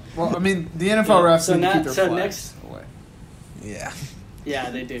 Well, I mean, the NFL refs need to keep their flags away. Yeah. Yeah,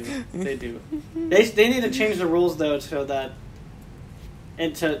 they do. They do. They need to change the rules though, so that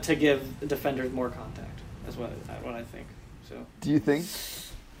and to give defenders more contact. That's what I think. So. Do you think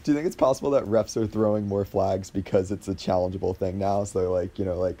it's possible that refs are throwing more flags because it's a challengeable thing now? So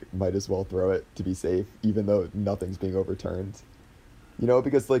might as well throw it to be safe, even though nothing's being overturned.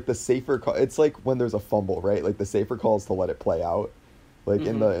 Because like the safer call, it's like when there's a fumble, right? Like the safer call is to let it play out. Like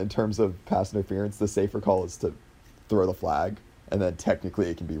in terms of pass interference, the safer call is to throw the flag, and then technically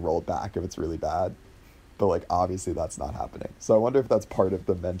it can be rolled back if it's really bad. But like obviously that's not happening. So I wonder if that's part of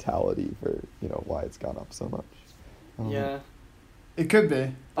the mentality for why it's gone up so much. Yeah. It could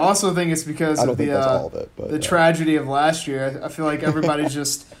be. I also think it's because of the tragedy of last year. I feel like everybody's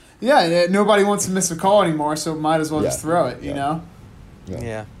just nobody wants to miss a call anymore, so might as well just throw it, you know?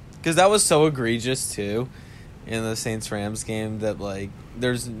 Yeah. Because that was so egregious, too, in the Saints-Rams game that, like,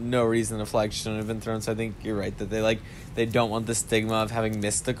 there's no reason a flag shouldn't have been thrown. So I think you're right that they don't want the stigma of having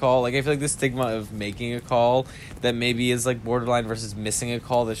missed a call. Like, I feel like the stigma of making a call that maybe is, like, borderline versus missing a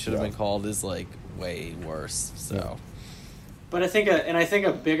call that should have been called is, like, way worse. So... Yeah. But I think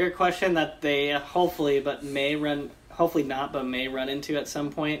a bigger question that they hopefully may run into at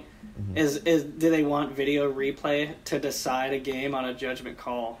some point is do they want video replay to decide a game on a judgment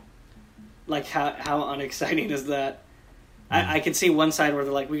call? Like how unexciting is that? I can see one side where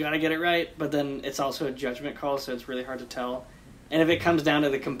they're like, we got to get it right, but then it's also a judgment call, so it's really hard to tell. And if it comes down to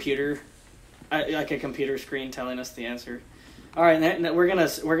the computer, like a computer screen telling us the answer. All right, we're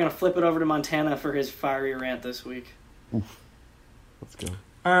gonna flip it over to Montana for his fiery rant this week. Oof. Let's go.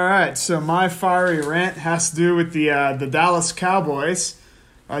 All right, so my fiery rant has to do with the Dallas Cowboys.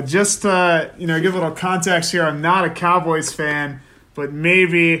 Just to give a little context here, I'm not a Cowboys fan, but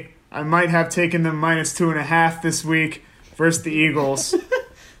maybe I might have taken them -2.5 this week versus the Eagles.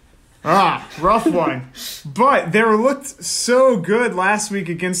 Rough one. But they looked so good last week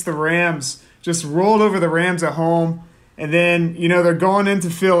against the Rams. Just rolled over the Rams at home. And then, they're going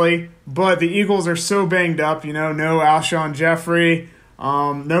into Philly, but the Eagles are so banged up, no Alshon Jeffrey,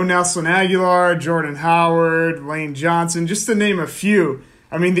 no Nelson Aguilar, Jordan Howard, Lane Johnson, just to name a few.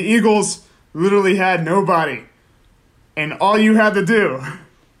 I mean, the Eagles literally had nobody. And all you had to do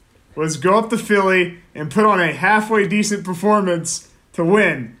was go up to Philly and put on a halfway decent performance to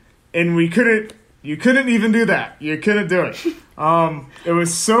win. And you couldn't even do that. You couldn't do it. It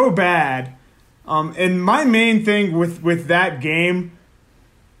was so bad And my main thing with that game,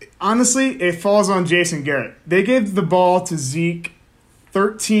 honestly, it falls on Jason Garrett. They gave the ball to Zeke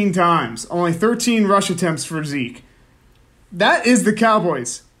 13 times. Only 13 rush attempts for Zeke. That is the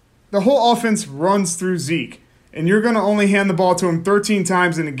Cowboys. The whole offense runs through Zeke. And you're going to only hand the ball to him 13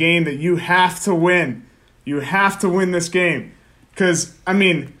 times in a game that you have to win. You have to win this game. Because,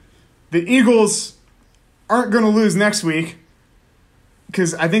 the Eagles aren't going to lose next week.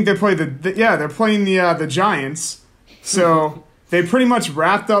 Because I think they play they're playing the Giants. So they pretty much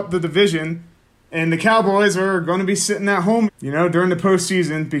wrapped up the division. And the Cowboys are going to be sitting at home, during the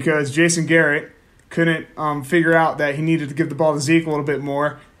postseason because Jason Garrett couldn't figure out that he needed to give the ball to Zeke a little bit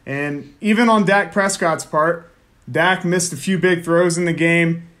more. And even on Dak Prescott's part, Dak missed a few big throws in the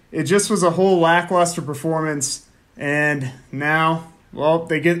game. It just was a whole lackluster performance. And now,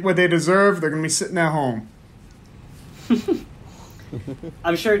 they get what they deserve. They're going to be sitting at home.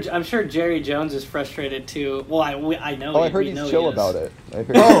 I'm sure Jerry Jones is frustrated too. Well, I know. I heard he's chill about it.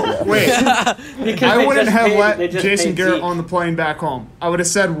 Wait. I wouldn't have let Jason Garrett on the plane back home. I would have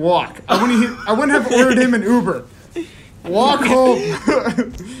said walk. I wouldn't have ordered him an Uber. Walk home.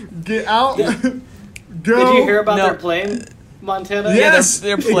 Get out. Go. Did you hear about their plane, Montana? Yes.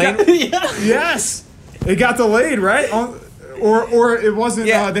 Their plane? Yes. It got delayed, right? Or it wasn't.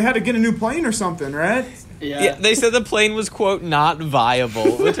 Yeah. They had to get a new plane or something, right? Yeah, they said the plane was, quote, not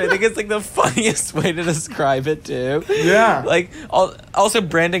viable, which I think is, the funniest way to describe it, too. Yeah. Also,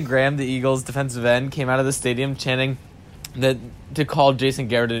 Brandon Graham, the Eagles' defensive end, came out of the stadium chanting that to call Jason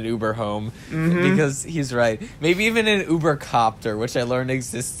Garrett an Uber home, because he's right. Maybe even an Uber copter, which I learned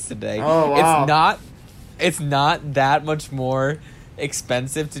exists today. Oh, wow. It's not that much more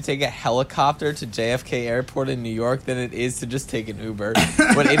expensive to take a helicopter to JFK Airport in New York than it is to just take an Uber.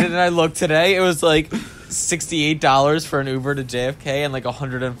 When Aidan and I looked today, it was $68 for an Uber to JFK and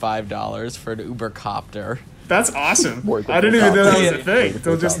 $105 for an Uber copter. That's awesome. I didn't even know that was a thing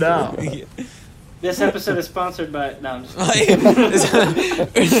until just now. This episode is sponsored by... No, I'm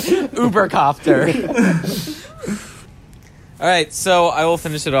just... Uber copter. All right, so I will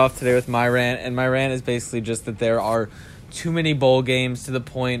finish it off today with my rant, and my rant is basically just that there are too many bowl games to the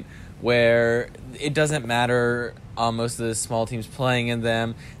point where it doesn't matter most of the small teams playing in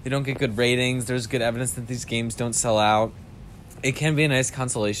them. They don't get good ratings. There's good evidence that these games don't sell out. It can be a nice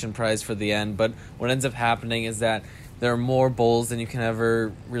consolation prize for the end, but what ends up happening is that there are more bowls than you can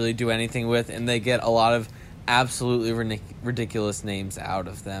ever really do anything with, and they get a lot of absolutely ridiculous names out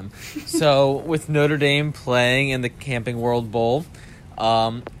of them. So with Notre Dame playing in the Camping World Bowl,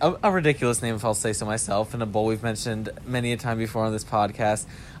 a ridiculous name if I'll say so myself, and a bowl we've mentioned many a time before on this podcast,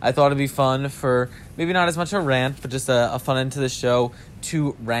 I thought it'd be fun for maybe not as much a rant, but just a fun end to the show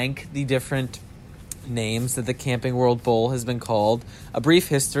to rank the different names that the Camping World Bowl has been called. A brief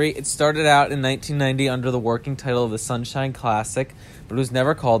history: it started out in 1990 under the working title of the Sunshine Classic, but it was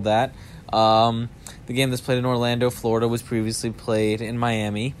never called that. The game that's played in Orlando, Florida, was previously played in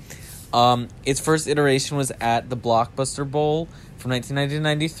Miami. Its first iteration was at the Blockbuster Bowl from 1990 to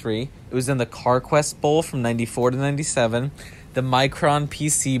 93. It was in the CarQuest Bowl from 94 to 97, the Micron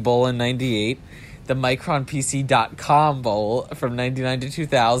PC Bowl in 98, the MicronPC.com Bowl from 99 to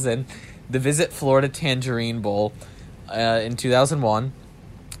 2000, the Visit Florida Tangerine Bowl in 2001,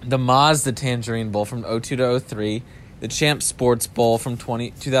 the Mazda Tangerine Bowl from 02 to 03, the Champ Sports Bowl from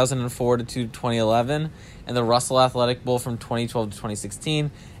 2004 to 2011, and the Russell Athletic Bowl from 2012 to 2016,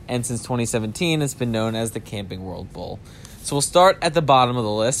 and since 2017 it's been known as the Camping World Bowl. So we'll start at the bottom of the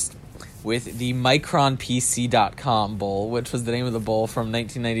list with the MicronPC.com Bowl, which was the name of the bowl from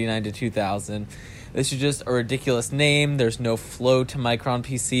 1999 to 2000. This is just a ridiculous name. There's no flow to Micron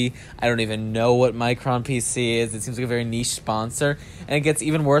PC. I don't even know what Micron PC is. It seems like a very niche sponsor. And it gets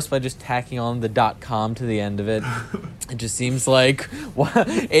even worse by just tacking on the .com to the end of it. It just seems like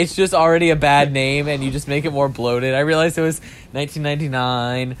it's just already a bad name, and you just make it more bloated. I realized it was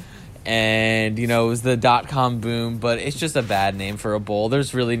 1999, and, it was the .com boom, but it's just a bad name for a bowl.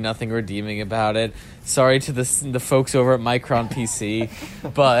 There's really nothing redeeming about it. Sorry to the folks over at Micron PC,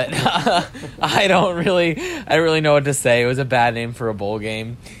 but I don't really know what to say. It was a bad name for a bowl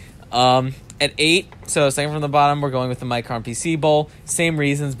game. At 8, so second from the bottom, we're going with the Micron PC Bowl. Same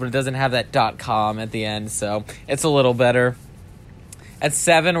reasons, but it doesn't have that .com at the end, so it's a little better. At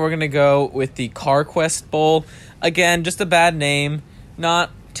 7, we're going to go with the CarQuest Bowl. Again, just a bad name.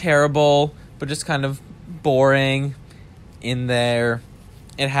 Not terrible, but just kind of boring in there.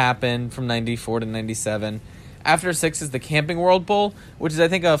 It happened from 94 to 97. After 6 is the Camping World Bowl, which is, I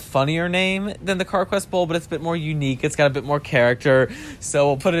think, a funnier name than the CarQuest Bowl, but it's a bit more unique. It's got a bit more character, so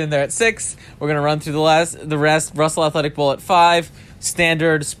we'll put it in there at 6. We're going to run through the rest. Russell Athletic Bowl at 5,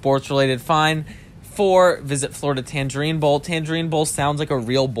 standard, sports-related, fine. 4, visit Florida Tangerine Bowl. Tangerine Bowl sounds like a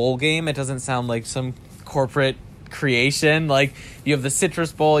real bowl game. It doesn't sound like some corporate creation. Like, you have the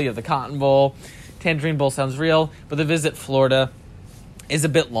Citrus Bowl, you have the Cotton Bowl. Tangerine Bowl sounds real, but the Visit Florida is a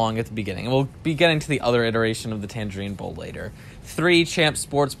bit long at the beginning. And we'll be getting to the other iteration of the Tangerine Bowl later. 3, Champ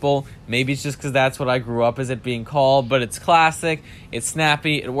Sports Bowl. Maybe it's just because that's what I grew up as it being called, but it's classic, it's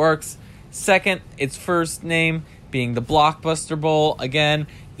snappy, it works. 2nd, its first name being the Blockbuster Bowl. Again,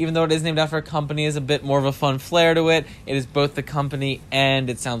 even though it is named after a company, is a bit more of a fun flair to it. It is both the company and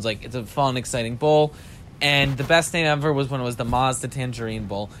it sounds like it's a fun, exciting bowl. And the best name ever was when it was the Mazda Tangerine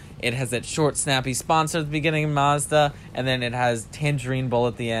Bowl. It has that short, snappy sponsor at the beginning of Mazda, and then it has Tangerine Bowl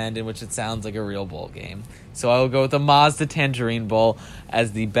at the end, in which it sounds like a real bowl game. So I will go with the Mazda Tangerine Bowl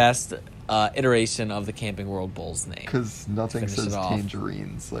as the best iteration of the Camping World Bowl's name. Because nothing says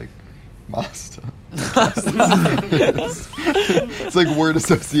tangerines like Mazda. It's like word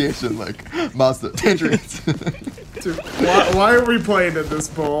association, like Mazda, tangerines. Dude, why are we playing in this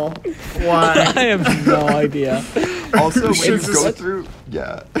bowl? Why? I have no idea. Also, when you go through,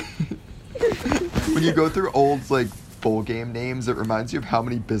 when you go through old like bowl game names, it reminds you of how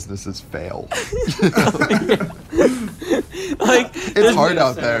many businesses fail. Like, it's hard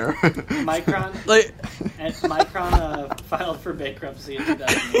out there. Micron, filed for bankruptcy in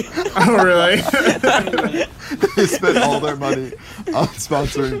 2008. Oh, really? They spent all their money on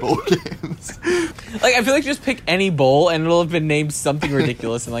sponsoring bowl games. Like, I feel like just pick any bowl and it'll have been named something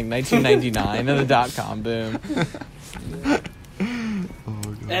ridiculous in like 1999 in the .com boom.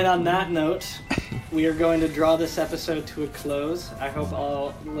 And on that note, we are going to draw this episode to a close. I hope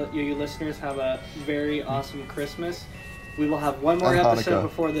all you listeners have a very awesome Christmas. We will have one more episode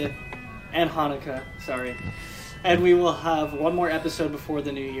before the... And Hanukkah, sorry. And we will have one more episode before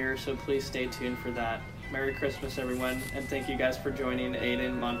the new year, so please stay tuned for that. Merry Christmas, everyone, and thank you guys for joining.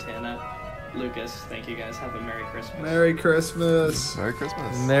 Aidan, Montana, Lucas, thank you guys. Have a Merry Christmas. Merry Christmas. Merry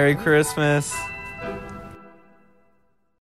Christmas. Merry Christmas.